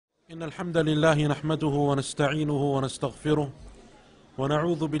إن الحمد لله نحمده ونستعينه ونستغفره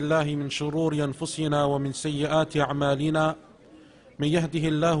ونعوذ بالله من شرور أنفسنا ومن سيئات أعمالنا من يهده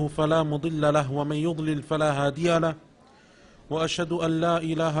الله فلا مضل له ومن يضلل فلا هادي له وأشهد أن لا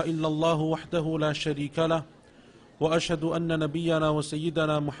إله إلا الله وحده لا شريك له وأشهد أن نبينا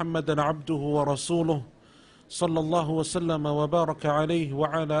وسيدنا محمدا عبده ورسوله صلى الله وسلم وبارك عليه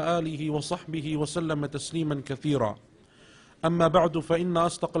وعلى آله وصحبه وسلم تسليما كثيرا. أما بعد فإن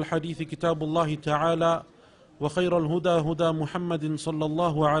أصدق الحديث كتاب الله تعالى وخير الهدى هدى محمد صلى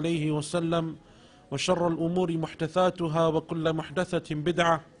الله عليه وسلم وشر الأمور محدثاتها وكل محدثة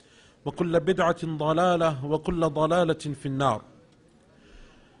بدعة وكل بدعة ضلالة وكل ضلالة في النار.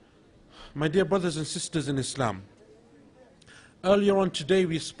 My dear brothers and sisters in Islam, earlier on today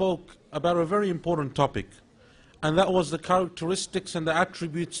we spoke about a very important topic, and that was the characteristics and the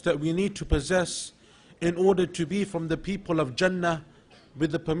attributes that we need to possess in order to be from the people of Jannah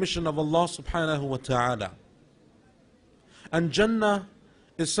with the permission of Allah subhanahu wa ta'ala. And Jannah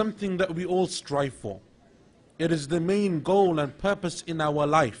is something that we all strive for. It is the main goal and purpose in our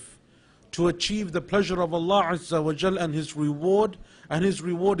life, to achieve the pleasure of Allah Azza wa Jal and His reward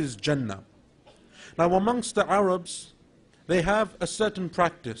is Jannah. Now amongst the Arabs, they have a certain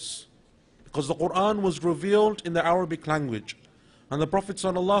practice, because the Qur'an was revealed in the Arabic language. And the Prophet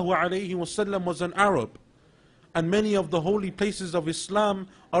ﷺ was an Arab. And many of the holy places of Islam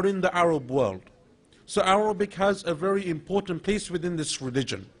are in the Arab world. So Arabic has a very important place within this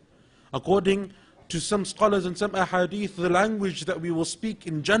religion. According to some scholars and some ahadith, the language that we will speak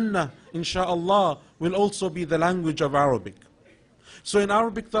in Jannah, insha'Allah, will also be the language of Arabic. So in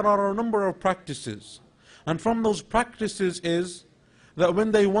Arabic there are a number of practices. And from those practices is that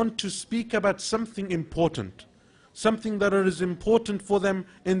when they want to speak about something important, something that is important for them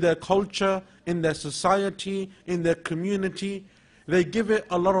in their culture, in their society, in their community, they give it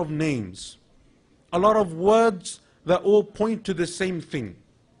a lot of names, a lot of words that all point to the same thing.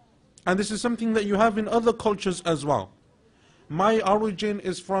 And this is something that you have in other cultures as well. My origin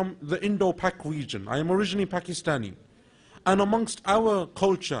is from the Indo-Pak region. I am originally Pakistani. And amongst our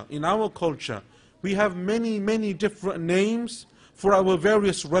culture, in our culture, we have many different names for our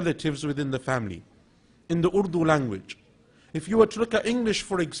various relatives within the family, in the Urdu language. If you were to look at English,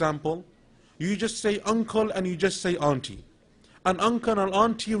 for example, you just say uncle and you just say auntie. An uncle and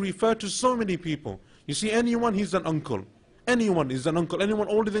auntie refer to so many people. You see anyone, he's an uncle. Anyone is an uncle. Anyone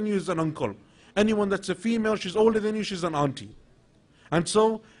older than you is an uncle. Anyone that's a female, she's older than you, she's an auntie. And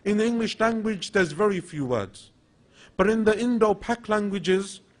so, in the English language, there's very few words. But in the Indo-Pak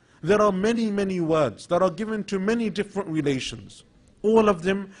languages, there are many words that are given to many different relations. All of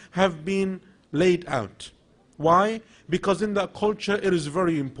them have been laid out. Why? Because in that culture it is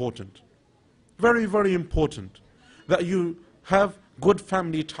very important. Very important that you have good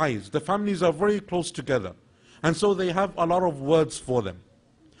family ties. The families are very close together. And so they have a lot of words for them.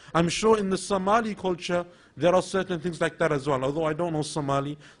 I'm sure in the Somali culture there are certain things like that as well. Although I don't know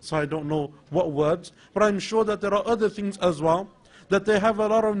Somali, so I don't know what words. But I'm sure that there are other things as well that they have a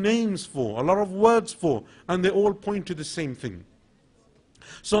lot of names for, a lot of words for, and they all point to the same thing.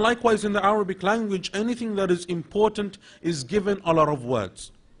 So likewise in the Arabic language, anything that is important is given a lot of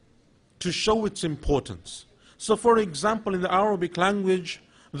words to show its importance. So for example, in the Arabic language,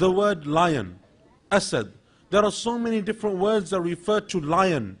 the word lion, asad, there are so many different words that refer to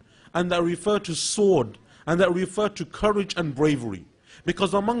lion, and that refer to sword, and that refer to courage and bravery.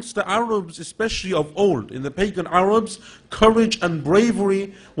 Because amongst the Arabs, especially of old, in the pagan Arabs, courage and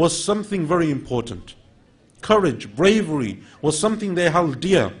bravery was something very important. Courage, bravery was something they held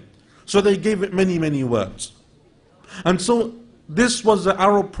dear. So they gave it many words. And so this was the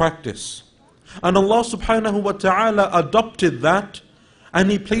Arab practice. And Allah subhanahu wa ta'ala adopted that,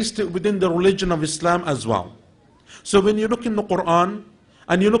 and He placed it within the religion of Islam as well. So when you look in the Qur'an,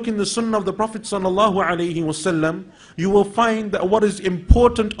 and you look in the Sunnah of the Prophet sallallahu alaihi wasallam, you will find that what is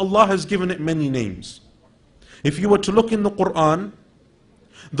important, Allah has given it many names. If you were to look in the Qur'an,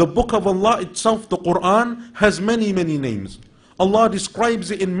 the book of Allah itself, the Qur'an, has many names. Allah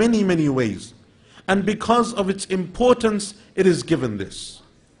describes it in many ways. And because of its importance, it is given this.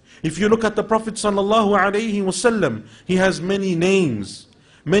 If you look at the Prophet sallallahu alaihi wasallam, he has many names,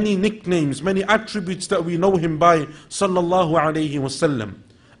 many nicknames, many attributes that we know him by, sallallahu alaihi wasallam.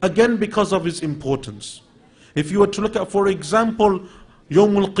 Again, because of his importance. If you were to look at, for example,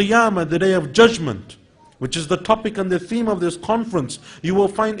 Yawmul Qiyamah, the Day of Judgment, which is the topic and the theme of this conference, you will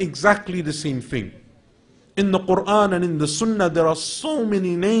find exactly the same thing. In the Qur'an and in the Sunnah, there are so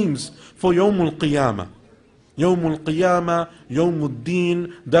many names for Yawmul Qiyamah. Yawmul Qiyamah, Yawmul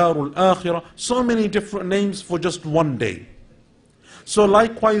Deen, Darul Akhirah, so many different names for just one day. So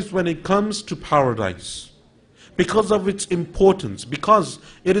likewise when it comes to paradise, because of its importance, because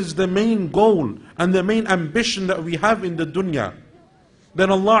it is the main goal and the main ambition that we have in the dunya,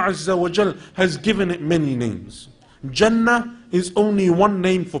 then Allah Azza wa Jal has given it many names. Jannah is only one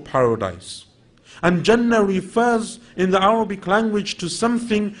name for paradise. And Jannah refers in the Arabic language to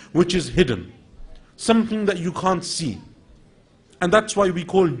something which is hidden, something that you can't see. And that's why we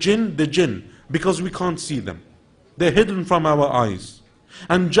call jinn the jinn, because we can't see them. They're hidden from our eyes.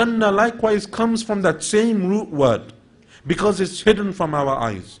 And Jannah likewise comes from that same root word, because it's hidden from our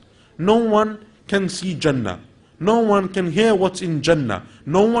eyes. No one can see Jannah. No one can hear what's in Jannah.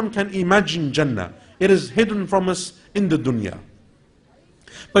 No one can imagine Jannah. It is hidden from us in the dunya.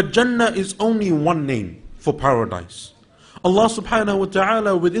 But Jannah is only one name for paradise. Allah subhanahu wa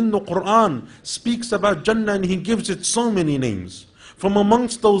ta'ala within the Qur'an speaks about Jannah and He gives it so many names. From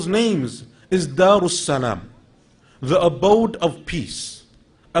amongst those names is Darus Salam, the abode of peace.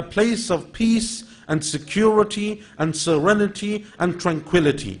 A place of peace and security and serenity and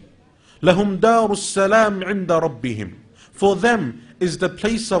tranquility. لَهُمْ دَارُ السَّلَامِ عِنْدَ رَبِّهِمْ. For them is the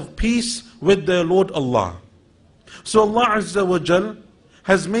place of peace with their Lord Allah. So Allah Azza wa Jal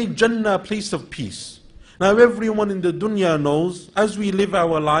has made Jannah a place of peace. Now everyone in the dunya knows, as we live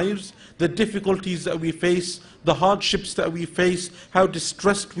our lives, the difficulties that we face, the hardships that we face, how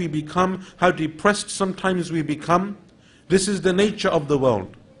distressed we become, how depressed sometimes we become. This is the nature of the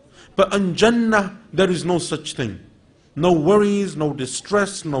world. But in Jannah there is no such thing. No worries, no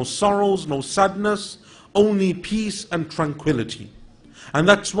distress, no sorrows, no sadness, only peace and tranquility. And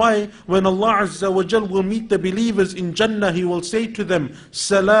that's why when Allah Azza wa Jal will meet the believers in Jannah, He will say to them,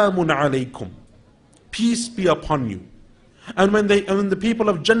 Salamun alaykum. Peace be upon you. And when the people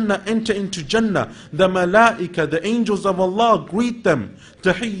of Jannah enter into Jannah, the malaika, the angels of Allah greet them.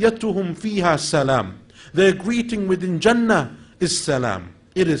 Tahiyyatuhum fiha salam. Their greeting within Jannah is salam.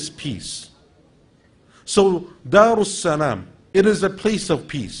 It is peace. So Darus Salam, it is a place of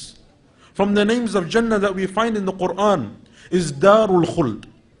peace. From the names of Jannah that we find in the Qur'an is Darul Khuld,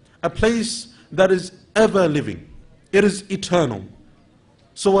 a place that is ever living. It is eternal.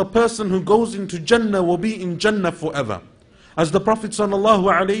 So a person who goes into Jannah will be in Jannah forever. As the Prophet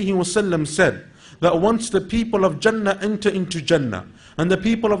ﷺ said, that once the people of Jannah enter into Jannah and the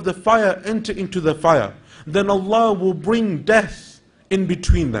people of the fire enter into the fire, then Allah will bring death in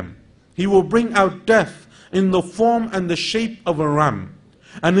between them. He will bring out death in the form and the shape of a ram,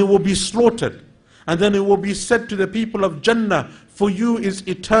 and it will be slaughtered. And then it will be said to the people of Jannah, for you is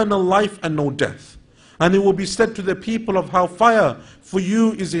eternal life and no death. And it will be said to the people of hellfire, for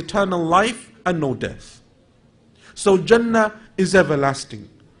you is eternal life and no death. So Jannah is everlasting.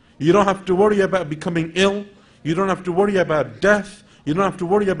 You don't have to worry about becoming ill. You don't have to worry about death. You don't have to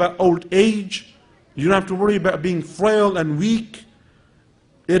worry about old age. You don't have to worry about being frail and weak.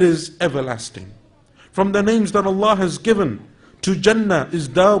 It is everlasting. From the names that Allah has given to Jannah is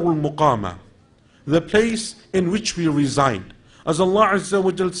Darul Muqama, the place in which we reside. As Allah Azza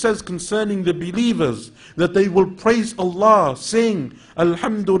wa Jal says concerning the believers, that they will praise Allah, saying,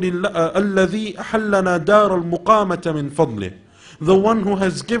 Alhamdulillah, alladhi ahallana dar al-muqamata min fadlih. The one who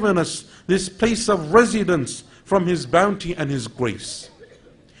has given us this place of residence from His bounty and His grace.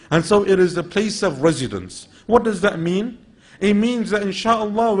 And so it is a place of residence. What does that mean? It means that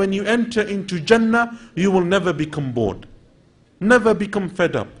inshaAllah when you enter into Jannah, you will never become bored. Never become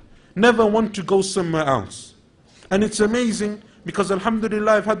fed up. Never want to go somewhere else. And it's amazing because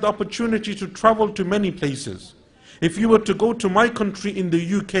alhamdulillah I've had the opportunity to travel to many places. If you were to go to my country in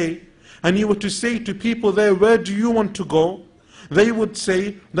the UK and you were to say to people there, where do you want to go? They would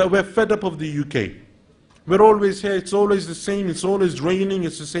say that we're fed up of the UK. We're always here, it's always the same, it's always raining,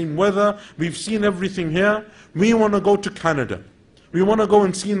 it's the same weather, we've seen everything here. We want to go to Canada. We want to go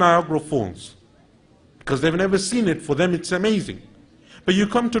and see Niagara Falls. Because they've never seen it, for them it's amazing. But you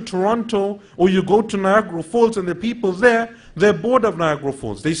come to Toronto or you go to Niagara Falls and the people there, they're bored of Niagara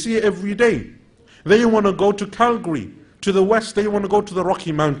Falls. They see it every day. They want to go to Calgary, to the west, they want to go to the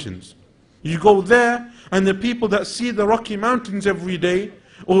Rocky Mountains. You go there and the people that see the Rocky Mountains every day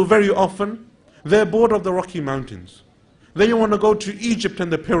or very often, they're bored of the Rocky Mountains. They want to go to Egypt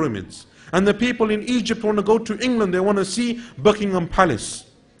and the pyramids. And the people in Egypt want to go to England. They want to see Buckingham Palace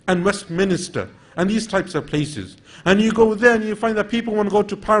and Westminster and these types of places. And you go there and you find that people want to go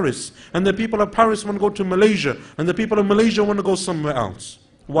to Paris. And the people of Paris want to go to Malaysia. And the people of Malaysia want to go somewhere else.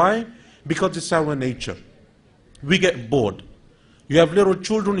 Why? Because it's our nature. We get bored. You have little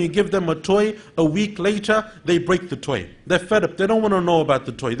children, you give them a toy, a week later, they break the toy. They're fed up. They don't want to know about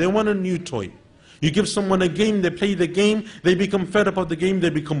the toy. They want a new toy. You give someone a game, they play the game, they become fed up of the game, they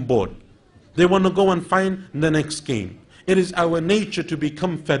become bored. They want to go and find the next game. it is our nature to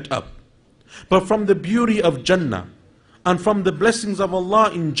become fed up. But from the beauty of Jannah, and from the blessings of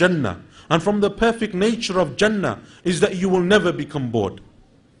Allah in Jannah, and from the perfect nature of Jannah, is that you will never become bored.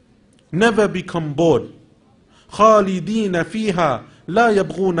 Never become bored. خَالِدِينَ فِيهَا لَا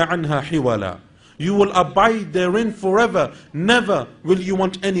يَبْغُونَ عَنْهَا حِوَلًا. You will abide therein forever. Never will you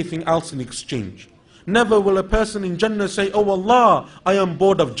want anything else in exchange. Never will a person in Jannah say, "Oh Allah, I am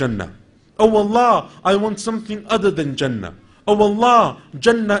bored of Jannah. Oh Allah, I want something other than Jannah. Oh Allah,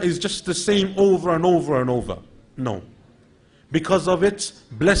 Jannah is just the same over and over and over." No. Because of its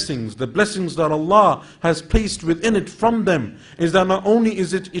blessings, the blessings that Allah has placed within it from them, is that not only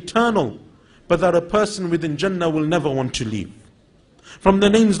is it eternal, but that a person within Jannah will never want to leave. From the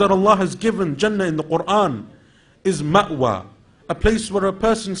names that Allah has given Jannah in the Qur'an is Ma'wa, a place where a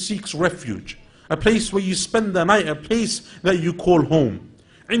person seeks refuge, a place where you spend the night, a place that you call home.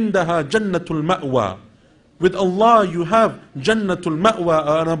 عندها جنة المأوى. With Allah you have Jannatul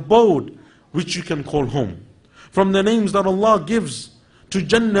Ma'wa, an abode which you can call home. From the names that Allah gives to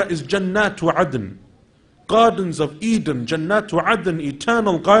Jannah is Jannatu Adn, gardens of Eden. Jannatu Adn,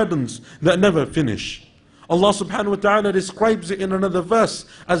 eternal gardens that never finish. Allah subhanahu wa ta'ala describes it in another verse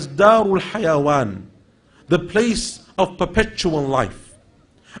as Darul Hayawan, the place of perpetual life.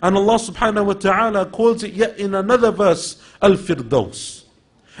 And Allah subhanahu wa ta'ala calls it yet in another verse Al-Firdaus.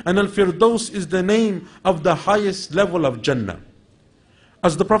 And Al-Firdaus is the name of the highest level of Jannah.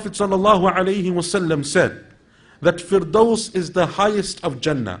 As the Prophet sallallahu alaihi wasallam said, that Firdaus is the highest of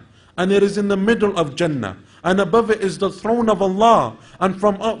Jannah, and it is in the middle of Jannah, and above it is the throne of Allah, and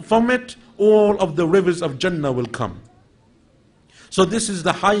from it all of the rivers of Jannah will come. So this is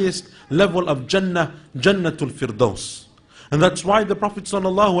the highest level of Jannah, Jannatul Firdaus. And that's why the Prophet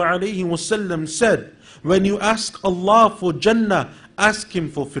ﷺ said, when you ask Allah for Jannah, ask Him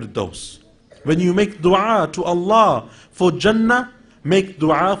for Firdaus. When you make dua to Allah for Jannah, make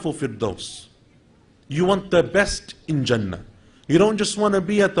dua for Firdaus. You want the best in Jannah. You don't just want to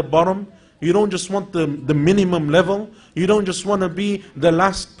be at the bottom. You don't just want the minimum level. You don't just want to be the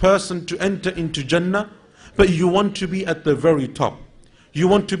last person to enter into Jannah. But you want to be at the very top. You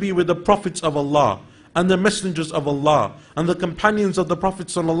want to be with the prophets of Allah, and the messengers of Allah, and the companions of the Prophet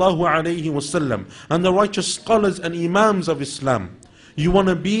ﷺ, and the righteous scholars and imams of Islam. You want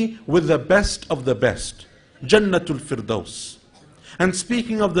to be with the best of the best. Jannatul Firdaus. And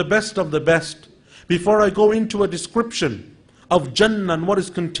speaking of the best, before I go into a description of Jannah and what is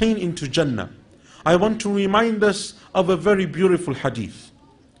contained into Jannah, I want to remind us of a very beautiful hadith.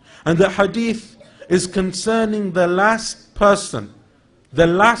 And the hadith is concerning the last person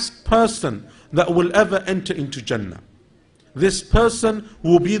that will ever enter into Jannah. This person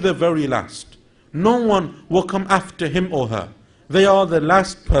will be the very last. No one will come after him or her. They are the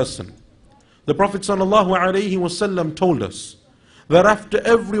last person. The Prophet ﷺ told us that after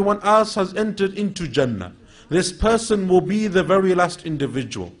everyone else has entered into Jannah, this person will be the very last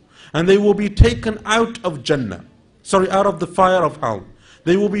individual. And they will be taken out of Jannah. Out of the fire of hell.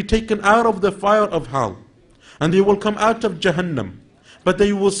 They will be taken out of the fire of hell. And they will come out of Jahannam. But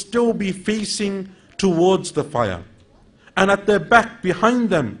they will still be facing towards the fire. And at their back, behind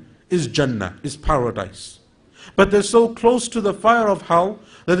them, is Jannah, is paradise. But they're so close to the fire of hell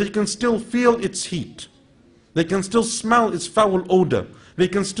that they can still feel its heat. They can still smell its foul odor. They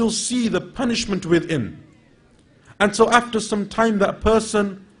can still see the punishment within. And so after some time, that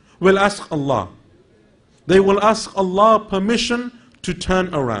person will ask Allah. They will ask Allah permission to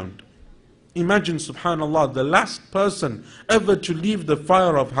turn around. Imagine, subhanallah, the last person ever to leave the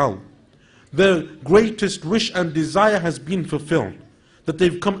fire of hell. Their greatest wish and desire has been fulfilled. That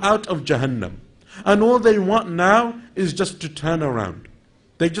they've come out of Jahannam. And all they want now is just to turn around.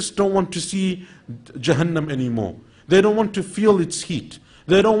 They just don't want to see Jahannam anymore. They don't want to feel its heat.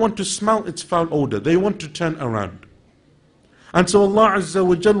 They don't want to smell its foul odor. They want to turn around. And so Allah Azza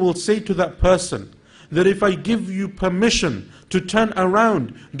wa Jal will say to that person, that if I give you permission to turn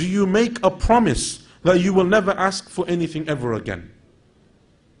around, do you make a promise that you will never ask for anything ever again?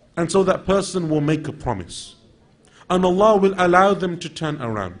 And so that person will make a promise. And Allah will allow them to turn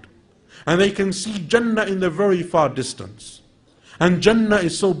around. And they can see Jannah in the very far distance. And Jannah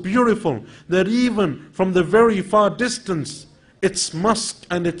is so beautiful that even from the very far distance, its musk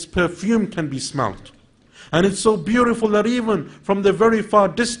and its perfume can be smelt. And it's so beautiful that even from the very far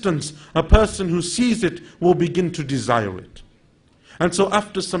distance, a person who sees it will begin to desire it. And so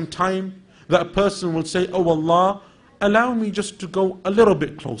after some time, that person will say, "Oh Allah, allow me just to go a little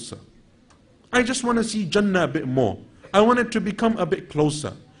bit closer. I just want to see Jannah a bit more. I want it to become a bit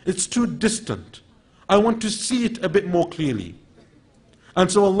closer. It's too distant. I want to see it a bit more clearly." And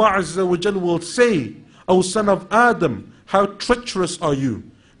so Allah Azza wa Jalla will say, "O son of Adam, how treacherous are you?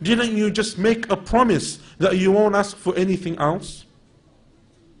 Didn't you just make a promise that you won't ask for anything else?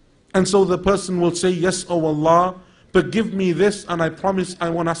 And so the person will say, yes, O Allah, but give me this and I promise I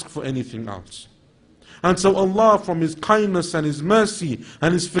won't ask for anything else. And so Allah, from His kindness and His mercy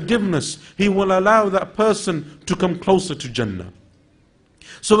and His forgiveness, He will allow that person to come closer to Jannah.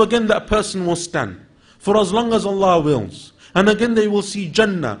 So again that person will stand for as long as Allah wills. And again they will see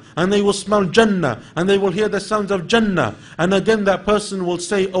Jannah, and they will smell Jannah, and they will hear the sounds of Jannah. And again that person will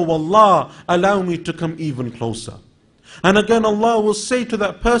say, oh Allah, allow me to come even closer. And again Allah will say to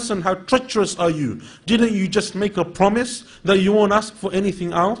that person, how treacherous are you? Didn't you just make a promise that you won't ask for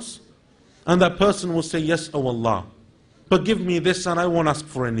anything else? And that person will say, yes, oh Allah, but give me this and I won't ask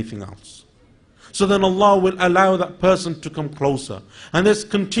for anything else. So then Allah will allow that person to come closer. And this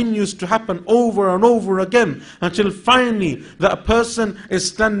continues to happen over and over again until finally that person is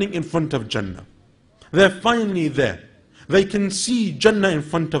standing in front of Jannah. They're finally there. They can see Jannah in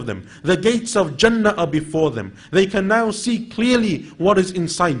front of them. The gates of Jannah are before them. They can now see clearly what is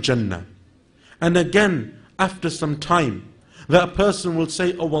inside Jannah. And again, after some time, that person will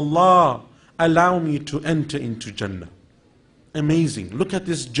say, oh Allah, allow me to enter into Jannah. Amazing. Look at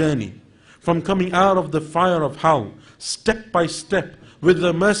this journey. From coming out of the fire of hell, step by step, with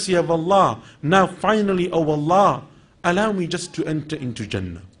the mercy of Allah. Now finally, oh Allah, allow me just to enter into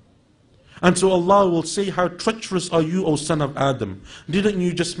Jannah. And so Allah will say, how treacherous are you, O son of Adam? Didn't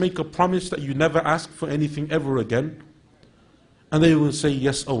you just make a promise that you never ask for anything ever again? And they will say,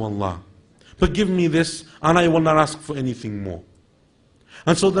 yes, O Allah, but give me this and I will not ask for anything more.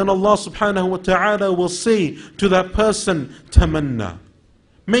 And so then Allah subhanahu wa ta'ala will say to that person, tamanna,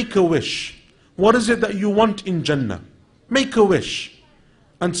 make a wish. What is it that you want in Jannah? Make a wish.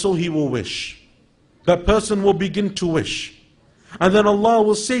 And so he will wish. That person will begin to wish. And then Allah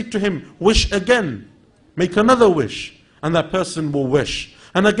will say to him, wish again. Make another wish. And that person will wish.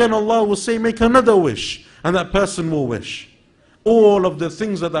 And again Allah will say, make another wish. And that person will wish. All of the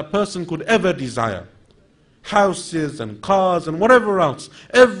things that that person could ever desire. Houses and cars and whatever else.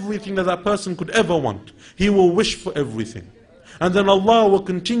 Everything that that person could ever want. He will wish for everything. And then Allah will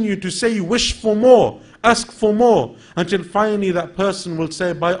continue to say, wish for more, ask for more, until finally that person will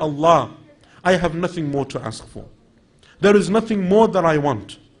say, by Allah, I have nothing more to ask for. There is nothing more that I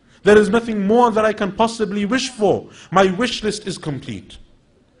want. There is nothing more that I can possibly wish for. My wish list is complete.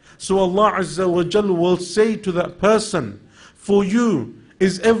 So Allah Azza wa Jal will say to that person, for you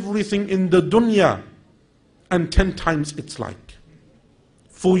is everything in the dunya and 10 times its like.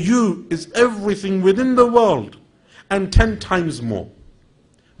 For you is everything within the world and 10 times more.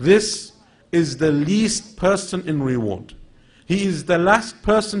 This is the least person in reward. He is the last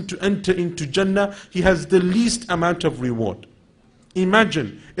person to enter into Jannah. He has the least amount of reward.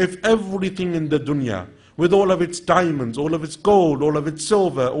 Imagine if everything in the dunya, with all of its diamonds, all of its gold, all of its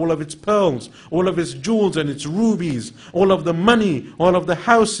silver, all of its pearls, all of its jewels and its rubies, all of the money, all of the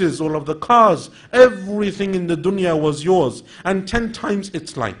houses, all of the cars, everything in the dunya was yours, and 10 times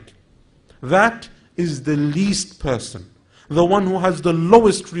its like. That is the least person, the one who has the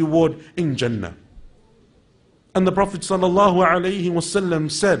lowest reward in Jannah. And the Prophet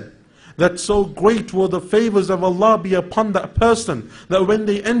ﷺ said that so great will the favors of Allah be upon that person that when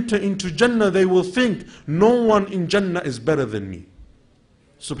they enter into Jannah they will think, no one in Jannah is better than me.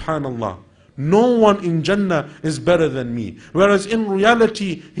 Subhanallah. No one in Jannah is better than me. Whereas in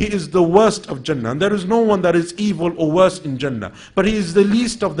reality, he is the worst of Jannah. And there is no one that is evil or worse in Jannah. But he is the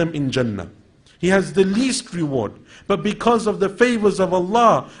least of them in Jannah. He has the least reward. But because of the favors of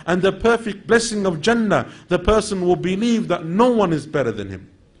Allah and the perfect blessing of Jannah, the person will believe that no one is better than him.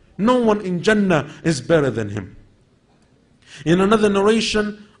 No one in Jannah is better than him. In another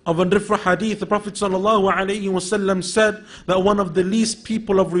narration of a different hadith, the Prophet ﷺ said that one of the least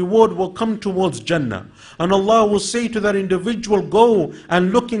people of reward will come towards Jannah. And Allah will say to that individual, go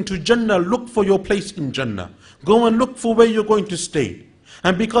and look into Jannah, look for your place in Jannah. Go and look for where you're going to stay.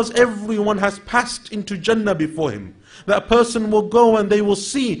 And because everyone has passed into Jannah before him, that person will go and they will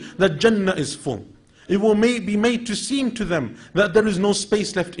see that Jannah is full. It will be made to seem to them that there is no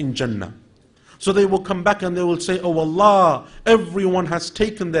space left in Jannah. So they will come back and they will say, oh Allah, everyone has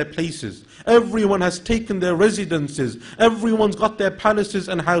taken their places. Everyone has taken their residences. Everyone's got their palaces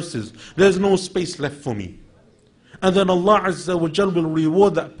and houses. There's no space left for me. And then Allah Azza wa Jal will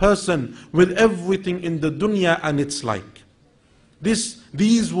reward that person with everything in the dunya and its like.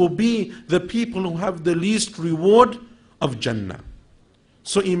 These will be the people who have the least reward of Jannah.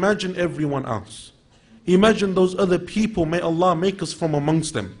 So imagine everyone else. Imagine those other people, may Allah make us from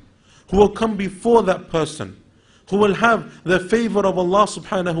amongst them, who will come before that person, who will have the favor of Allah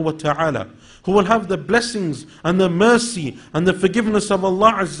subhanahu wa ta'ala, who will have the blessings and the mercy and the forgiveness of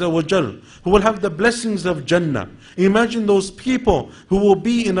Allah Azza wa Jal, who will have the blessings of Jannah. Imagine those people who will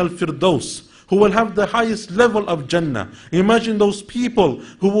be in Al-Firdaus, who will have the highest level of Jannah. Imagine those people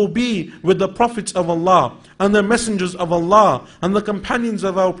who will be with the prophets of Allah and the messengers of Allah and the companions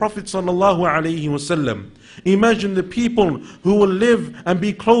of our Prophet sallallahu alaihi wasallam. Imagine the people who will live and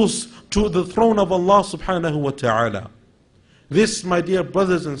be close to the throne of Allah subhanahu wa ta'ala. This, my dear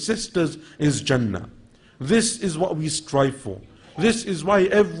brothers and sisters, is Jannah. This is what we strive for. This is why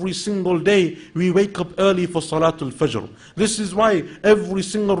every single day we wake up early for Salatul Fajr. This is why every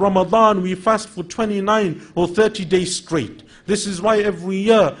single Ramadan we fast for 29 or 30 days straight. This is why every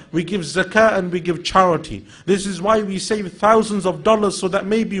year we give zakah and we give charity. This is why we save thousands of dollars so that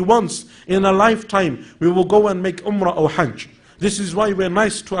maybe once in a lifetime we will go and make Umrah or Hajj. This is why we're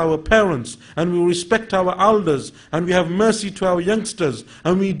nice to our parents and we respect our elders and we have mercy to our youngsters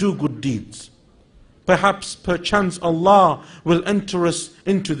and we do good deeds. Perhaps, perchance, Allah will enter us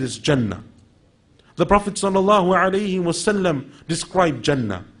into this Jannah. The Prophet ﷺ described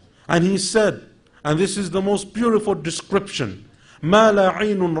Jannah and he said, and this is the most beautiful description, مَا لَا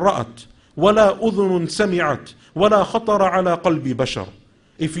عَيْنٌ رَأَتْ وَلَا أُذُنٌ سَمِعَتْ وَلَا خَطَرَ عَلَى قَلْبِ بَشَرٍ.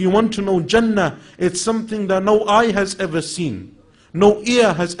 If you want to know Jannah, it's something that no eye has ever seen, no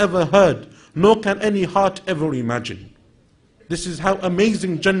ear has ever heard, nor can any heart ever imagine. This is how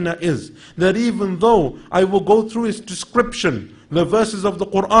amazing Jannah is, that even though I will go through its description, the verses of the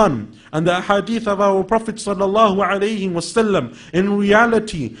Qur'an and the hadith of our Prophet sallallahu alaihi wasallam, in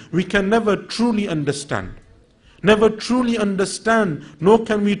reality we can never truly understand. Never truly understand, nor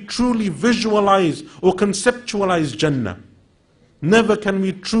can we truly visualize or conceptualize Jannah. Never can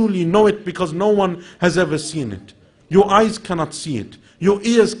we truly know it because no one has ever seen it. Your eyes cannot see it. Your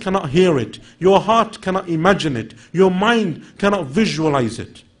ears cannot hear it. Your heart cannot imagine it. Your mind cannot visualize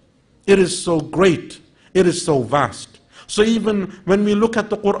it. It is so great. It is so vast. So even when we look at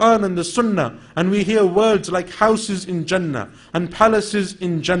the Qur'an and the Sunnah and we hear words like houses in Jannah and palaces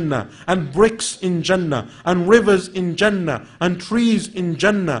in Jannah and bricks in Jannah and rivers in Jannah and trees in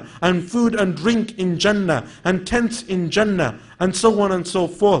Jannah and food and drink in Jannah and tents in Jannah and so on and so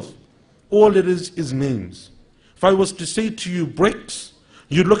forth, all it is names. If I was to say to you bricks,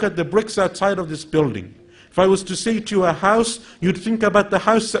 you'd look at the bricks outside of this building. If I was to say to you a house, you'd think about the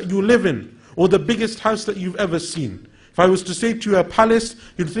house that you live in or the biggest house that you've ever seen. If I was to say to you a palace,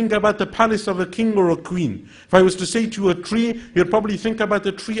 you'd think about the palace of a king or a queen. If I was to say to you a tree, you'd probably think about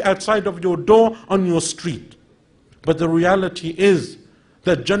the tree outside of your door on your street. But the reality is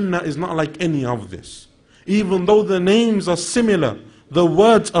that Jannah is not like any of this. Even though the names are similar, the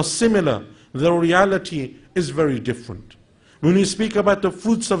words are similar, the reality is very different. When we speak about the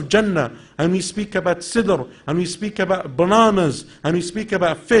fruits of Jannah, and we speak about sidr, and we speak about bananas, and we speak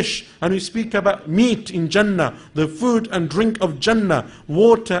about fish, and we speak about meat in Jannah, the food and drink of Jannah,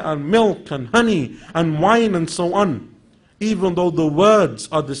 water and milk and honey and wine and so on, even though the words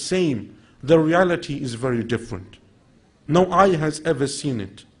are the same, the reality is very different. No eye has ever seen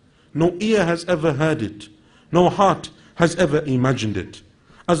it. No ear has ever heard it. No heart has ever imagined it.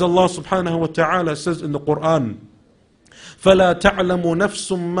 As Allah subhanahu wa ta'ala says in the Qur'an, فَلَا تَعْلَمُ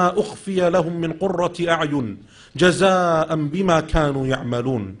نَفْسٌ مَا أُخْفِيَ لَهُم مِّن قُرَّةِ أَعْيُنٍ جَزَاءً بِمَا كَانُوا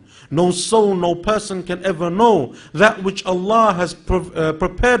يَعْمَلُونَ. No soul, no person can ever know that which Allah has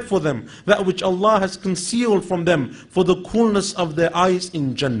prepared for them, that which Allah has concealed from them for the coolness of their eyes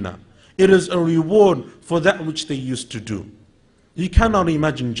in Jannah. It is a reward for that which they used to do. You cannot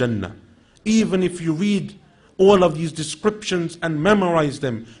imagine Jannah. Even if you read all of these descriptions and memorize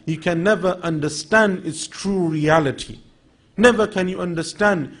them, you can never understand its true reality. Never can you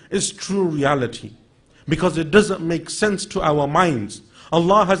understand its true reality, because it doesn't make sense to our minds.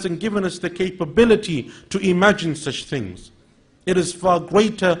 Allah hasn't given us the capability to imagine such things. It is far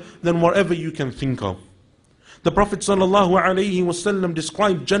greater than whatever you can think of. The Prophet ﷺ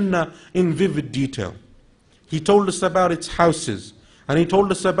described Jannah in vivid detail. He told us about its houses, and he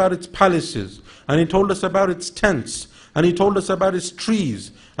told us about its palaces, and he told us about its tents, and he told us about its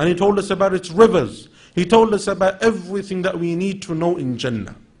trees, and he told us about its rivers. He told us about everything that we need to know in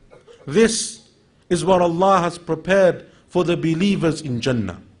Jannah. This is what Allah has prepared for the believers in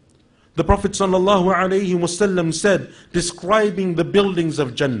Jannah. The Prophet ﷺ said, describing the buildings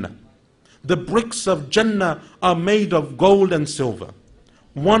of Jannah, the bricks of Jannah are made of gold and silver.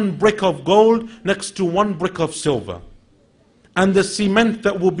 One brick of gold next to one brick of silver. And the cement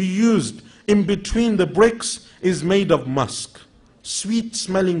that will be used in between the bricks is made of musk, sweet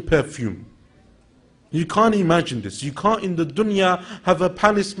smelling perfume. You can't imagine this. You can't in the dunya have a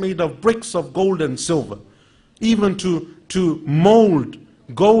palace made of bricks of gold and silver. Even to mold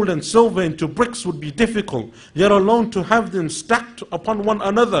gold and silver into bricks would be difficult, yet alone to have them stacked upon one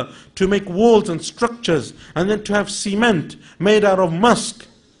another to make walls and structures, and then to have cement made out of musk,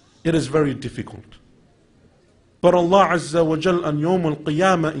 it is very difficult. But Allah Azza wa Jal on Yawm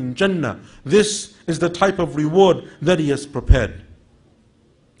al-Qiyamah in Jannah, this is the type of reward that He has prepared.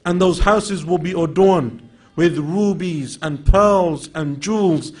 And those houses will be adorned with rubies and pearls and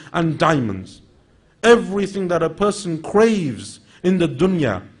jewels and diamonds. Everything that a person craves in the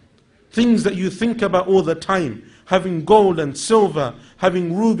dunya, things that you think about all the time, having gold and silver,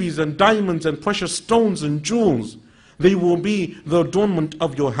 having rubies and diamonds and precious stones and jewels, they will be the adornment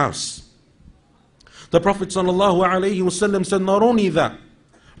of your house. The Prophet ﷺ said not only that,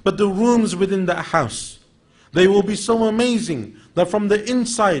 but the rooms within that house, they will be so amazing that from the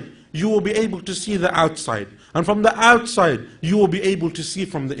inside you will be able to see the outside, and from the outside you will be able to see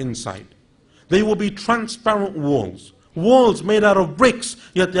from the inside. They will be transparent walls. Walls made out of bricks,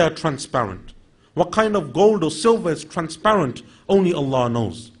 yet they are transparent. What kind of gold or silver is transparent? Only Allah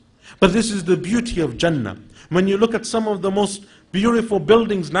knows. But this is the beauty of Jannah. When you look at some of the most beautiful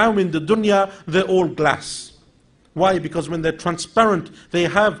buildings now in the dunya, they're all glass. Why? Because when they're transparent, they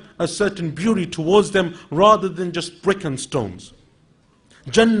have a certain beauty towards them rather than just brick and stones.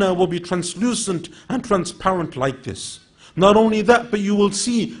 Jannah will be translucent and transparent like this. Not only that, but you will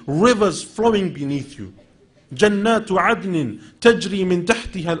see rivers flowing beneath you. Jannatu adnin tajri min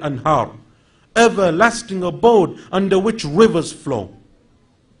tahtiha al-anhar. Everlasting abode under which rivers flow.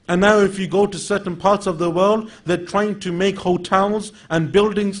 And now if you go to certain parts of the world, they're trying to make hotels and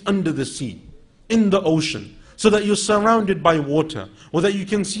buildings under the sea, in the ocean, so that you're surrounded by water, or that you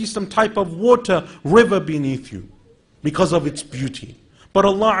can see some type of water river beneath you, because of its beauty. But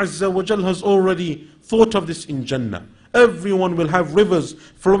Allah Azza wa Jal has already thought of this in Jannah. Everyone will have rivers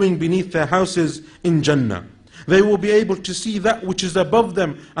flowing beneath their houses in Jannah. They will be able to see that which is above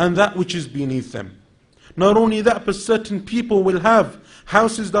them and that which is beneath them. Not only that, but certain people will have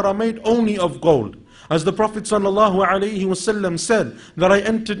houses that are made only of gold. As the Prophet ﷺ said, that I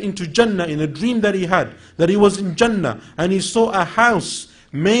entered into Jannah in a dream that he had, that he was in Jannah and he saw a house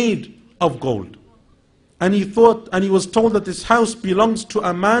made of gold. And he thought, and he was told that this house belongs to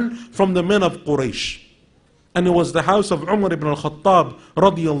a man from the men of Quraysh. And it was the house of Umar ibn al-Khattab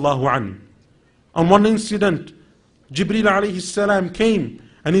radiyallahu anhu. On one incident, Jibreel alayhi salam came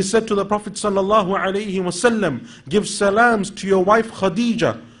and he said to the Prophet sallallahu alayhi wasallam, give salams to your wife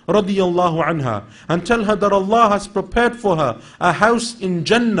Khadija radiyallahu anha and tell her that Allah has prepared for her a house in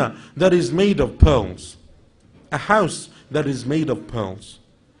Jannah that is made of pearls. A house that is made of pearls.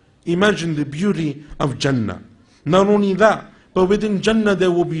 Imagine the beauty of Jannah. Not only that, but within Jannah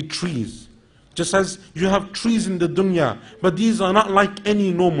there will be trees. Just as you have trees in the dunya, but these are not like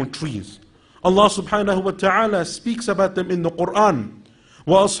any normal trees. Allah subhanahu wa ta'ala speaks about them in the Qur'an.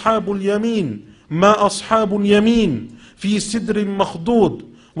 وَأَصْحَابُ الْيَمِينَ مَا أَصْحَابُ الْيَمِينَ فِي سِدْرٍ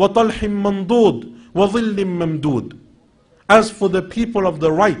مَخْضُودٍ وَطَلْحٍ مَمْدُودٍ وَظِلٍّ مَمْدُودٍ. As for the people of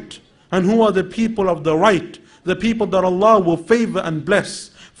the right, and who are the people of the right? The people that Allah will favor and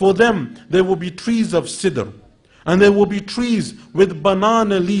bless. For them, there will be trees of sidr. And there will be trees with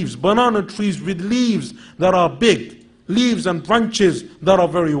banana leaves, banana trees with leaves that are big, leaves and branches that are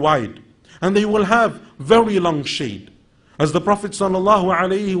very wide. And they will have very long shade. As the Prophet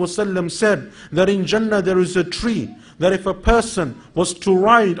ﷺ said, that in Jannah there is a tree, that if a person was to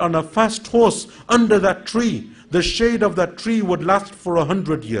ride on a fast horse under that tree, the shade of that tree would last for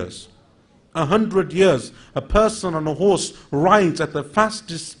 100 years. 100 years, a person on a horse rides at the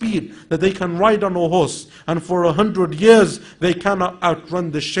fastest speed that they can ride on a horse, and for 100 years they cannot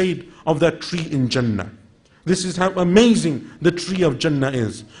outrun the shade of that tree in Jannah. This is how amazing the tree of Jannah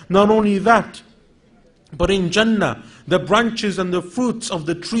is. Not only that, but in Jannah, the branches and the fruits of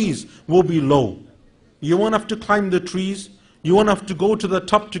the trees will be low. You won't have to climb the trees. You won't have to go to the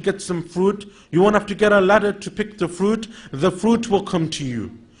top to get some fruit. You won't have to get a ladder to pick the fruit. The fruit will come to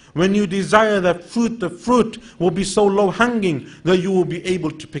you. When you desire that fruit, the fruit will be so low hanging that you will be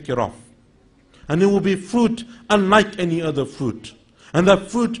able to pick it off. And it will be fruit unlike any other fruit. And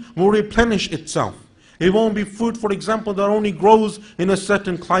that fruit will replenish itself. It won't be fruit, for example, that only grows in a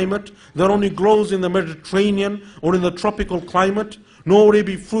certain climate, that only grows in the Mediterranean or in the tropical climate. Nor will it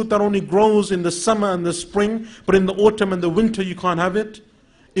be fruit that only grows in the summer and the spring, but in the autumn and the winter you can't have it.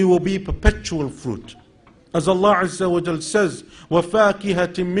 It will be perpetual fruit. As Allah Azza wa Jal says,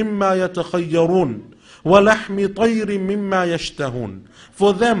 وَفَاكِهَةٍ مِمَّا يَتَخَيَّرُونَ وَلَحْمِ طَيْرٍ مِمَّا يَشْتَهُونَ.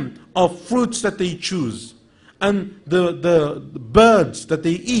 For them are fruits that they choose, and the birds that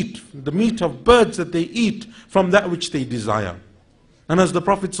they eat, the meat of birds that they eat from that which they desire. And as the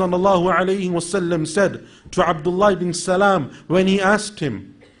Prophet ﷺ said to Abdullah ibn Salam when he asked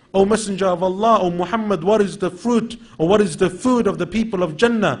him, O Messenger of Allah, O Muhammad, what is the fruit or what is the food of the people of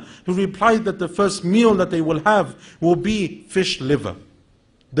Jannah? He replied that the first meal that they will have will be fish liver.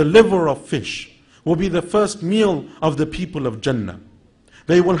 The liver of fish will be the first meal of the people of Jannah.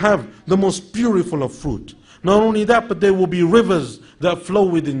 They will have the most beautiful of fruit. Not only that, but there will be rivers that flow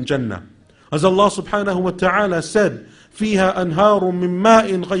within Jannah. As Allah subhanahu wa ta'ala said, فِيهَا أَنْهَارٌ مِّن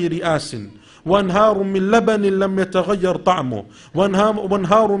مَاءٍ غَيْرِ آسٍ وَأَنْهَارٌ مِّن لَبَنٍ لَمْ يَتَغَيَّرْ طَعْمُهُ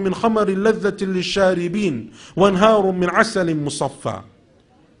وَأَنْهَارٌ مِّن خَمَرٍ لَذَّةٍ لِلشَّارِبِينَ وَأَنْهَارٌ مِّن عَسَلٍ مُصَفًّى.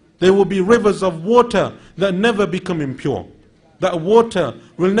 There will be rivers of water that never become impure. That water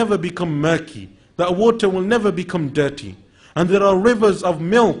will never become murky. That water will never become dirty. And there are rivers of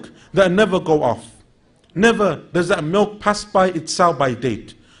milk that never go off. Never does that milk pass by its sell-by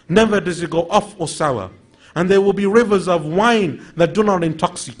date. Never does it go off or sour. And there will be rivers of wine that do not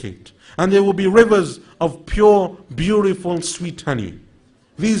intoxicate. And there will be rivers of pure, beautiful, sweet honey.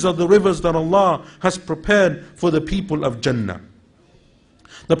 These are the rivers that Allah has prepared for the people of Jannah.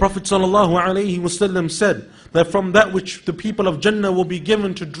 The Prophet ﷺ said that from that which the people of Jannah will be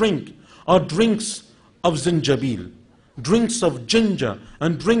given to drink are drinks of zinjabil, drinks of ginger,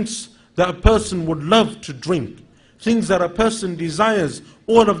 and drinks that a person would love to drink. Things that a person desires,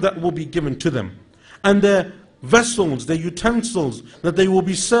 all of that will be given to them. And their vessels, their utensils that they will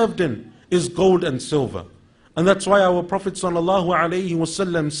be served in is gold and silver. And that's why our Prophet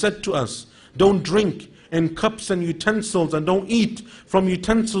ﷺ said to us, don't drink in cups and utensils, and don't eat from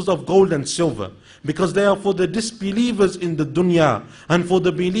utensils of gold and silver, because they are for the disbelievers in the dunya and for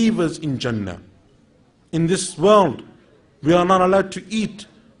the believers in Jannah. In this world, we are not allowed to eat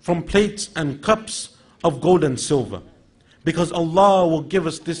from plates and cups of gold and silver, because Allah will give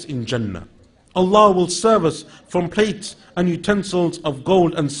us this in Jannah. Allah will serve us from plates and utensils of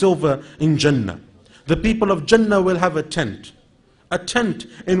gold and silver in Jannah. The people of Jannah will have a tent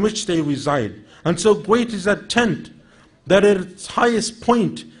in which they reside. And so great is that tent that at its highest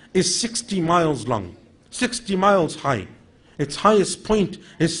point is 60 miles long, 60 miles high. Its highest point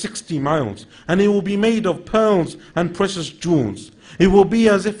is 60 miles. And it will be made of pearls and precious jewels. It will be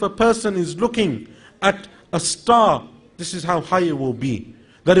as if a person is looking at a star. This is how high it will be.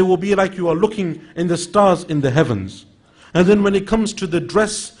 That it will be like you are looking in the stars in the heavens. And then when it comes to the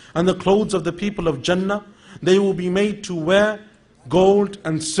dress and the clothes of the people of Jannah, they will be made to wear gold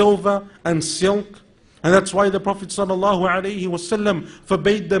and silver and silk. And that's why the Prophet ﷺ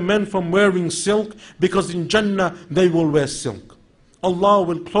forbade the men from wearing silk, because in Jannah they will wear silk. Allah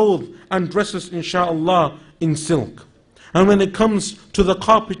will clothe and dress us, insha'Allah, in silk. And when it comes to the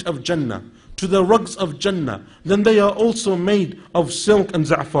carpet of Jannah, to the rugs of Jannah, then they are also made of silk and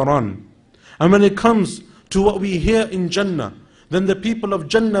za'faran. And when it comes to what we hear in Jannah, then the people of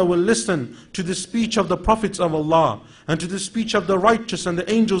Jannah will listen to the speech of the prophets of Allah, and to the speech of the righteous and the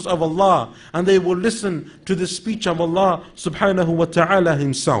angels of Allah, and they will listen to the speech of Allah subhanahu wa ta'ala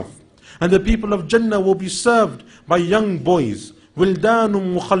himself. And the people of Jannah will be served by young boys,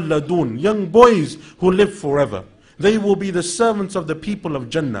 wildanun mukhalladun, young boys who live forever. They will be the servants of the people of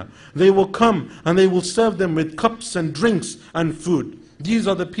Jannah. They will come and they will serve them with cups and drinks and food. These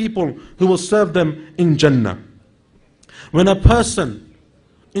are the people who will serve them in Jannah. When a person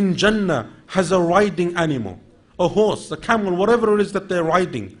in Jannah has a riding animal, a horse, a camel, whatever it is that they're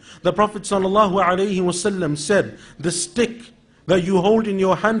riding, the Prophet ﷺ said, the stick that you hold in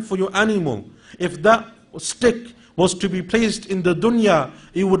your hand for your animal, if that stick was to be placed in the dunya,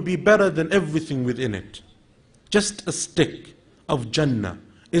 it would be better than everything within it. Just a stick of Jannah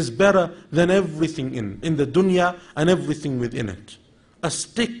is better than everything in the dunya and everything within it. A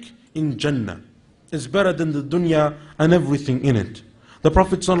stick in Jannah is better than the dunya and everything in it. The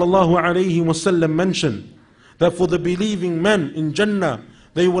Prophet ﷺ mentioned that for the believing men in Jannah,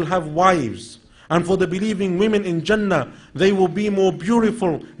 they will have wives. And for the believing women in Jannah, they will be more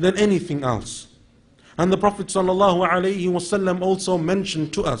beautiful than anything else. And the Prophet ﷺ also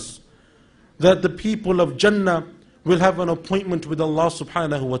mentioned to us that the people of Jannah will have an appointment with Allah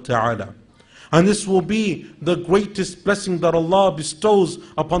subhanahu wa ta'ala. And this will be the greatest blessing that Allah bestows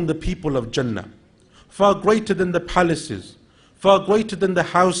upon the people of Jannah. Far greater than the palaces, far greater than the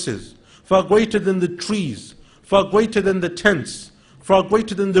houses, far greater than the trees, far greater than the tents, far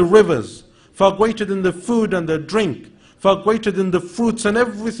greater than the rivers, far greater than the food and the drink, far greater than the fruits and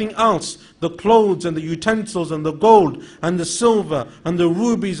everything else, the clothes and the utensils and the gold and the silver and the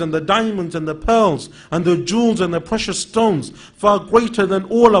rubies and the diamonds and the pearls and the jewels and the precious stones, far greater than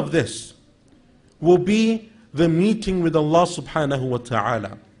all of this will be the meeting with Allah subhanahu wa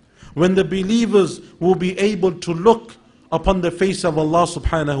ta'ala. When the believers will be able to look upon the face of Allah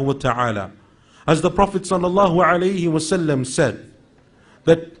subhanahu wa ta'ala. As the Prophet sallallahu alayhi wasallam said,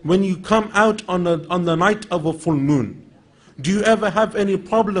 that when you come out on the night of a full moon, do you ever have any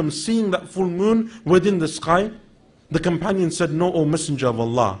problem seeing that full moon within the sky? The companion said, no, O Messenger of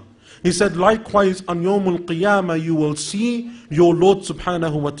Allah. He said, likewise on Yawmul Qiyamah you will see your Lord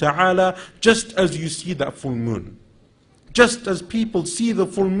subhanahu wa ta'ala just as you see that full moon. Just as people see the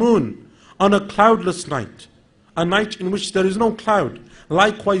full moon on a cloudless night, a night in which there is no cloud,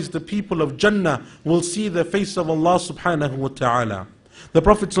 likewise the people of Jannah will see the face of Allah subhanahu wa ta'ala. The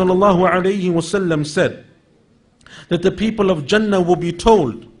Prophet sallallahu alayhi wasallam said that the people of Jannah will be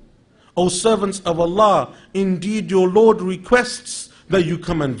told, O servants of Allah, indeed your Lord requests that you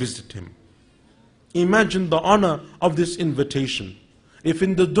come and visit Him. Imagine the honor of this invitation. If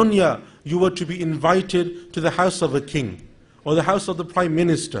in the dunya you were to be invited to the house of a king, or the house of the prime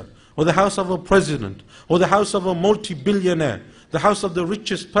minister, or the house of a president, or the house of a multi-billionaire, the house of the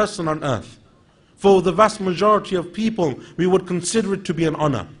richest person on earth, for the vast majority of people we would consider it to be an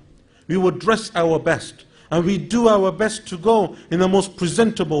honor. We would dress our best, and we do our best to go in the most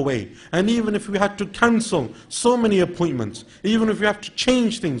presentable way. And even if we had to cancel so many appointments, even if we have to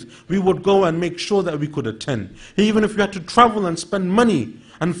change things, we would go and make sure that we could attend. Even if we had to travel and spend money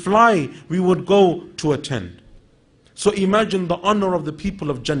and fly, we would go to attend. So imagine the honor of the people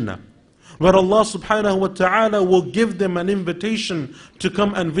of Jannah, where Allah subhanahu wa ta'ala will give them an invitation to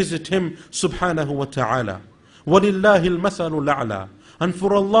come and visit Him subhanahu wa ta'ala. وَلِلَّهِ الْمَثَلُ الْأَعْلَى. And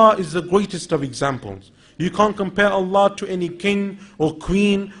for Allah is the greatest of examples. You can't compare Allah to any king or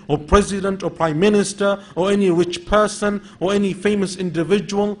queen or president or prime minister or any rich person or any famous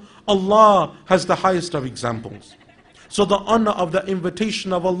individual. Allah has the highest of examples. So the honor of the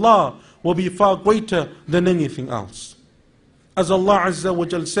invitation of Allah will be far greater than anything else. As Allah Azza wa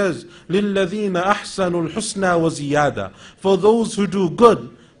Jal says, لِلَّذِينَ أَحْسَنُوا الْحُسْنَى وَزِيَادَةً. For those who do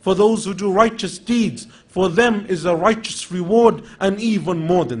good, for those who do righteous deeds, for them is a righteous reward and even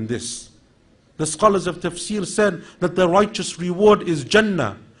more than this. The scholars of tafsir said that the righteous reward is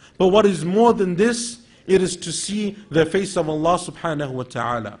Jannah. But what is more than this? It is to see the face of Allah subhanahu wa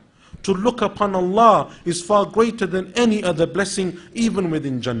ta'ala. To look upon Allah is far greater than any other blessing, even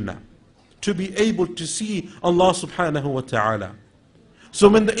within Jannah. To be able to see Allah subhanahu wa ta'ala. So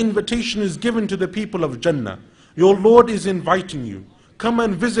when the invitation is given to the people of Jannah, your Lord is inviting you, come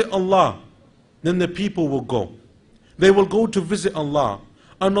and visit Allah, then the people will go. They will go to visit Allah,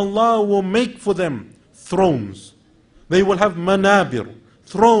 and Allah will make for them thrones. They will have manabir,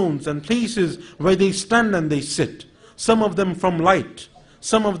 thrones and places where they stand and they sit. Some of them from light,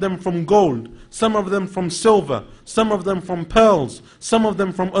 some of them from gold, some of them from silver, some of them from pearls, some of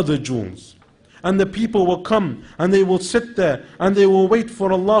them from other jewels. And the people will come and they will sit there and they will wait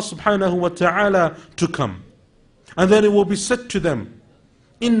for Allah subhanahu wa ta'ala to come. And then it will be said to them,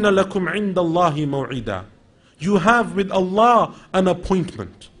 إِنَّ لَكُمْ عِنْدَ اللَّهِ مَوْعِدًا. You have with Allah an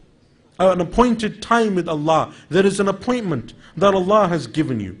appointment, an appointed time with Allah. There is an appointment that Allah has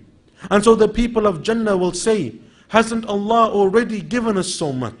given you. And so the people of Jannah will say, hasn't Allah already given us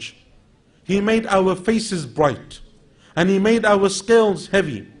so much? He made our faces bright, and He made our scales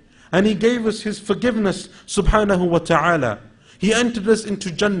heavy, and He gave us His forgiveness subhanahu wa ta'ala. He entered us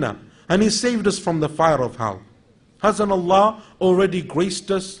into Jannah, and He saved us from the fire of hell. Hasn't Allah already graced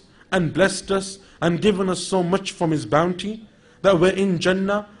us and blessed us and given us so much from His bounty, that we're in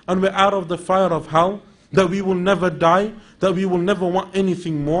Jannah and we're out of the fire of hell, that we will never die, that we will never want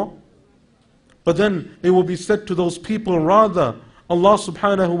anything more? But then it will be said to those people, rather, Allah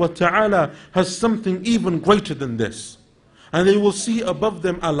subhanahu wa ta'ala has something even greater than this. And they will see above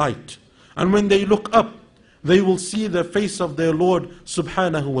them a light. And when they look up, they will see the face of their Lord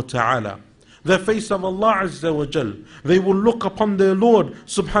subhanahu wa ta'ala. The face of Allah Azza wa Jal. They will look upon their Lord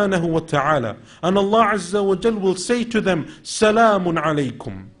subhanahu wa ta'ala. And Allah Azza wa Jal will say to them, Salamun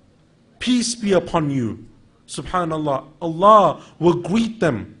alaykum. Peace be upon you. Subhanallah. Allah will greet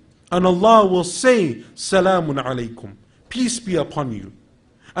them. And Allah will say, Salamun alaykum. Peace be upon you.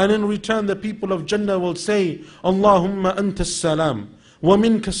 And in return the people of Jannah will say, Allahumma anta salam. Wa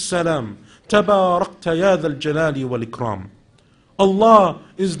minka salam. Tabarakta ya dhal jalali wal ikram. Allah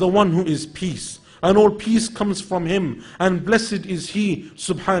is the one who is peace, and all peace comes from Him, and blessed is He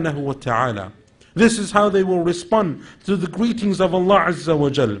subhanahu wa ta'ala. This is how they will respond to the greetings of Allah Azza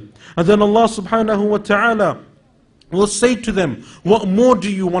wa Jal. And then Allah subhanahu wa ta'ala will say to them, what more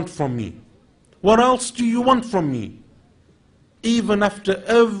do you want from me? What else do you want from me? Even after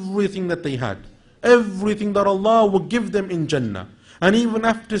everything that they had, everything that Allah will give them in Jannah, and even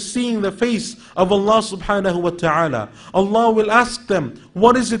after seeing the face of Allah subhanahu wa ta'ala, Allah will ask them,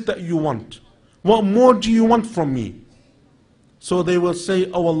 what is it that you want? What more do you want from me? So they will say,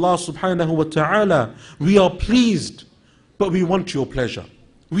 "Oh Allah subhanahu wa ta'ala, we are pleased, but we want your pleasure.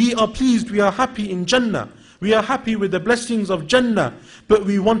 We are pleased, we are happy in Jannah. We are happy with the blessings of Jannah, but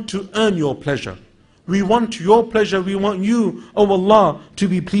we want to earn your pleasure. We want your pleasure, we want you, oh Allah, to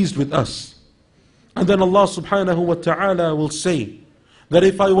be pleased with us." And then Allah subhanahu wa ta'ala will say that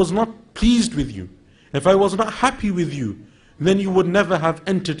if I was not pleased with you, if I was not happy with you, then you would never have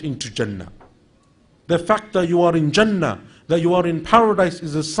entered into Jannah. The fact that you are in Jannah, that you are in paradise,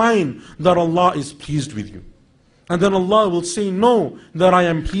 is a sign that Allah is pleased with you. And then Allah will say, "No, that I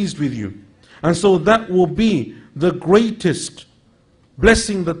am pleased with you." And so that will be the greatest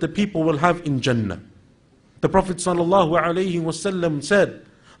blessing that the people will have in Jannah. The Prophet ﷺ said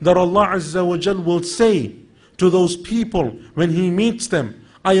that Allah Azza wa Jal will say to those people when He meets them,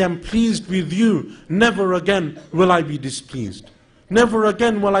 "I am pleased with you, never again will I be displeased. Never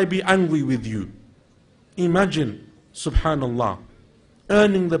again will I be angry with you." Imagine, subhanallah,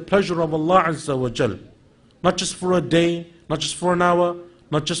 earning the pleasure of Allah Azza wa Jal, not just for a day, not just for an hour,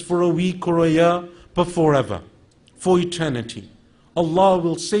 not just for a week or a year, but forever, for eternity. Allah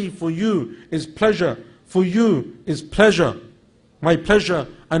will say, "For you is pleasure, for you is pleasure, my pleasure,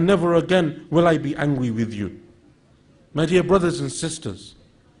 and never again will I be angry with you." My dear brothers and sisters,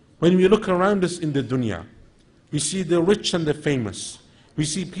 when we look around us in the dunya, we see the rich and the famous. We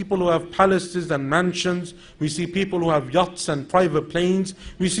see people who have palaces and mansions. We see people who have yachts and private planes.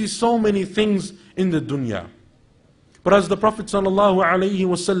 We see so many things in the dunya. But as the Prophet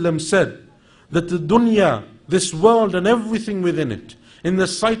ﷺ said, that the dunya, this world and everything within it, in the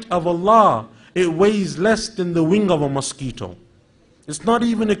sight of Allah, it weighs less than the wing of a mosquito. It's not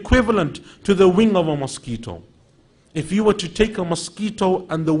even equivalent to the wing of a mosquito. If you were to take a mosquito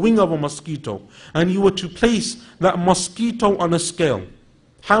and the wing of a mosquito, and you were to place that mosquito on a scale,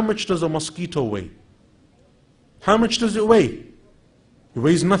 how much does a mosquito weigh? How much does it weigh? It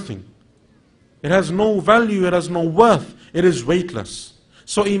weighs nothing. It has no value, it has no worth, it is weightless.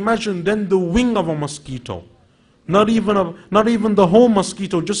 So imagine then the wing of a mosquito. Not even the whole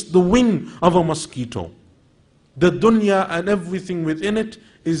mosquito, just the wing of a mosquito. The dunya and everything within it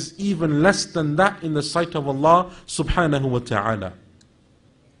is even less than that in the sight of Allah subhanahu wa ta'ala.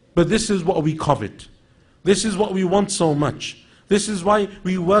 But this is what we covet. This is what we want so much. This is why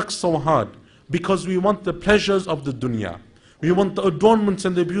we work so hard, because we want the pleasures of the dunya. We want the adornments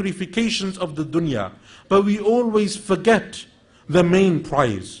and the beautifications of the dunya. But we always forget the main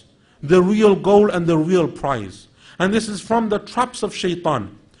prize, the real goal and the real prize. And this is from the traps of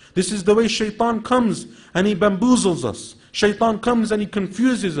shaitan. This is the way shaitan comes and he bamboozles us. Shaitan comes and he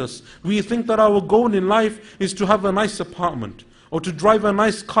confuses us. We think that our goal in life is to have a nice apartment, or to drive a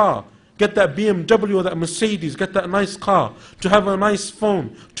nice car, get that BMW or that Mercedes, get that nice car, to have a nice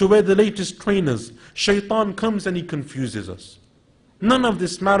phone, to wear the latest trainers. Shaitan comes and he confuses us. None of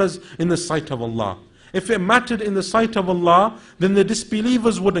this matters in the sight of Allah. If it mattered in the sight of Allah, then the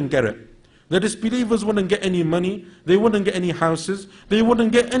disbelievers wouldn't get it. The disbelievers wouldn't get any money, they wouldn't get any houses, they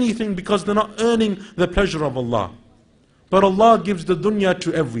wouldn't get anything, because they're not earning the pleasure of Allah. But Allah gives the dunya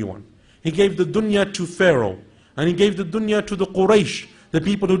to everyone. He gave the dunya to Pharaoh, and He gave the dunya to the Quraysh, the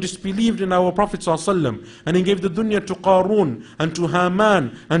people who disbelieved in our Prophet ﷺ. And He gave the dunya to Qarun, and to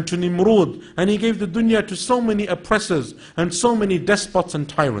Haman, and to Nimrud. And He gave the dunya to so many oppressors, and so many despots and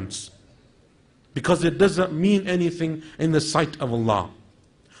tyrants. Because it doesn't mean anything in the sight of Allah.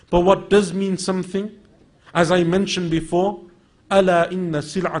 But what does mean something? As I mentioned before, أَلَا إِنَّ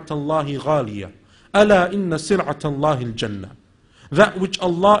سِلْعَةَ اللَّهِ غَالِيَةً أَلَا إِنَّ سِلْعَةَ اللَّهِ الْجَنَّةِ. That which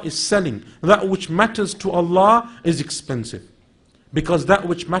Allah is selling, that which matters to Allah is expensive. Because that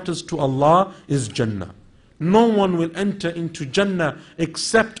which matters to Allah is Jannah. No one will enter into Jannah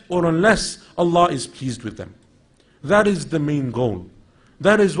except or unless Allah is pleased with them. That is the main goal.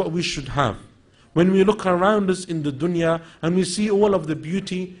 That is what we should have. When we look around us in the dunya and we see all of the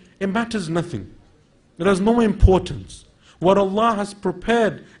beauty, it matters nothing. It has no importance. What Allah has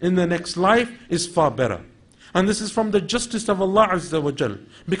prepared in the next life is far better. And this is from the justice of Allah Azza wa Jal.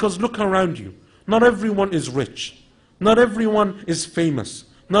 Because look around you. Not everyone is rich. Not everyone is famous.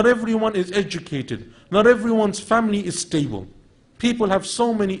 Not everyone is educated. Not everyone's family is stable. People have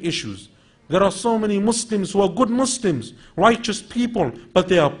so many issues. There are so many Muslims who are good Muslims, righteous people, but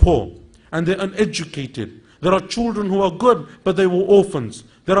they are poor and they're uneducated. There are children who are good, but they were orphans.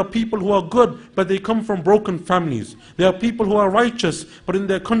 There are people who are good, but they come from broken families. There are people who are righteous, but in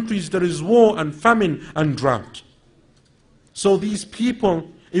their countries there is war and famine and drought. So these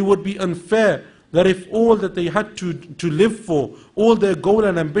people, it would be unfair that if all that they had to live for, all their goal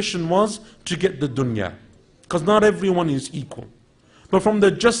and ambition was to get the dunya. Because not everyone is equal. But from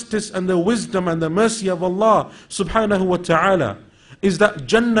the justice and the wisdom and the mercy of Allah subhanahu wa ta'ala is that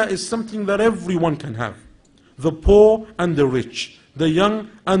Jannah is something that everyone can have. The poor and the rich, the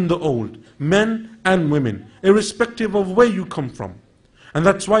young and the old, men and women, irrespective of where you come from. And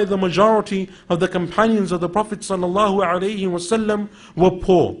that's why the majority of the companions of the Prophet ﷺ were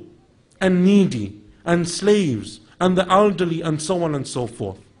poor and needy and slaves and the elderly and so on and so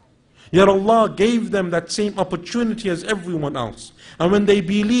forth. Yet Allah gave them that same opportunity as everyone else. And when they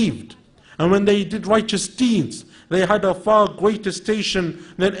believed and when they did righteous deeds, they had a far greater station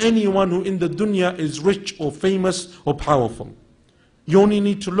than anyone who in the dunya is rich or famous or powerful. You only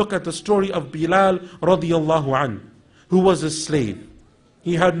need to look at the story of Bilal radiallahu an, who was a slave.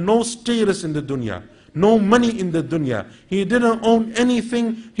 He had no status in the dunya, no money in the dunya. He didn't own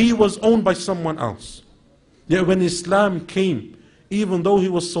anything, he was owned by someone else. Yet when Islam came, even though he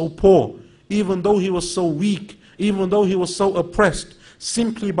was so poor, even though he was so weak, even though he was so oppressed,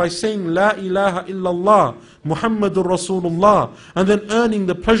 simply by saying La ilaha illallah Muhammadur Rasulullah and then earning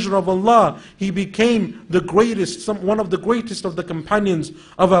the pleasure of Allah, he became the greatest, one of the greatest of the companions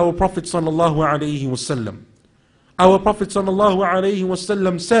of our Prophet sallallahu alaihi wasallam. Our Prophet sallallahu alaihi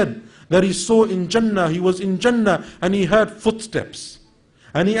wasallam said that he saw in Jannah, he was in Jannah and he heard footsteps.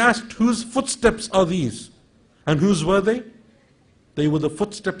 And he asked, whose footsteps are these? And whose were they? They were the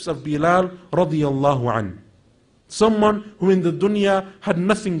footsteps of Bilal radiallahu an. Someone who in the dunya had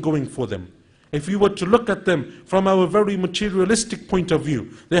nothing going for them. If you were to look at them from our very materialistic point of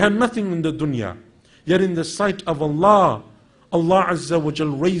view, they had nothing in the dunya. Yet in the sight of Allah, Allah Azza wa Jal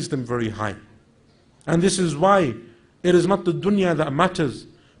raised them very high. And this is why it is not the dunya that matters,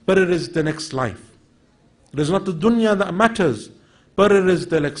 but it is the next life. It is not the dunya that matters, but it is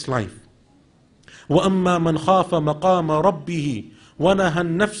the next life. وَأَمَّا مَنْ خَافَ مَقَامَ رَبِّهِ وَنَهَى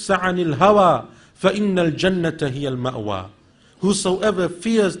النَّفْسَ عَنِ الْهَوَى فَإِنَّ الْجَنَّةَ هِيَ الْمَأْوَى. Whosoever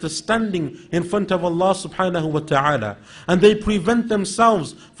fears the standing in front of Allah subhanahu wa ta'ala and they prevent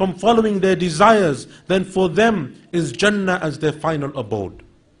themselves from following their desires, then for them is Jannah as their final abode.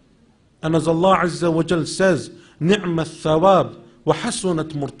 And as Allah Azza wa Jal says, نِعْمَ الثَّوَابِ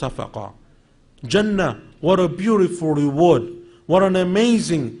وَحَسُنَتْ مُرْتَفَقًا. Jannah, what a beautiful reward, what an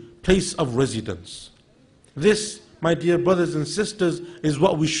amazing place of residence. This, my dear brothers and sisters, is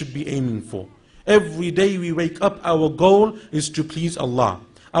what we should be aiming for. Every day we wake up, our goal is to please Allah.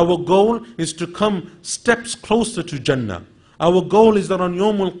 Our goal is to come steps closer to Jannah. Our goal is that on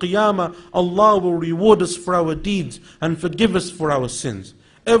Yawm al-Qiyamah, Allah will reward us for our deeds and forgive us for our sins.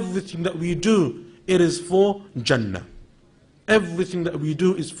 Everything that we do, it is for Jannah. Everything that we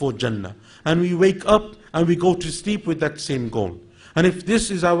do is for Jannah. And we wake up and we go to sleep with that same goal. And if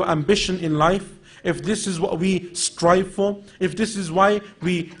this is our ambition in life, if this is what we strive for, if this is why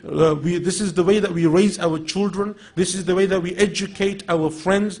this is the way that we raise our children, this is the way that we educate our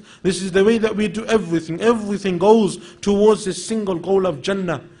friends, this is the way that we do everything, everything goes towards this single goal of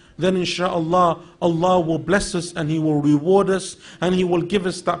Jannah, then inshaAllah, Allah will bless us and He will reward us and He will give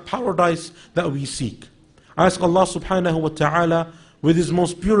us that paradise that we seek. I ask Allah subhanahu wa ta'ala with His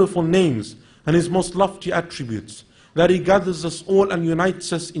most beautiful names and His most lofty attributes that He gathers us all and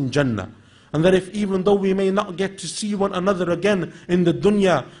unites us in Jannah. And that if even though we may not get to see one another again in the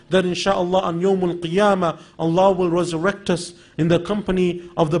dunya, that inshaAllah on Yawm al-Qiyamah, Allah will resurrect us in the company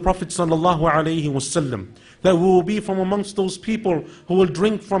of the Prophet sallallahu alaihi wasallam. That we will be from amongst those people who will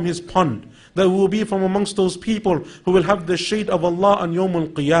drink from his pond. That we will be from amongst those people who will have the shade of Allah on Yawm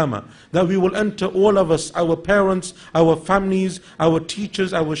al-Qiyamah. That we will enter, all of us, our parents, our families, our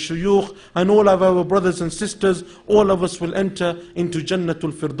teachers, our shuyukh, and all of our brothers and sisters, all of us will enter into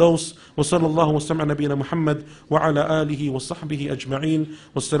Jannatul Firdaus. Wa sallallahu wa sallam ala nabiyyina Muhammad wa ala alihi wa sahbihi ajma'in.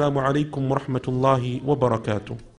 Wassalamu alaikum wa rahmatullahi wa barakatuh.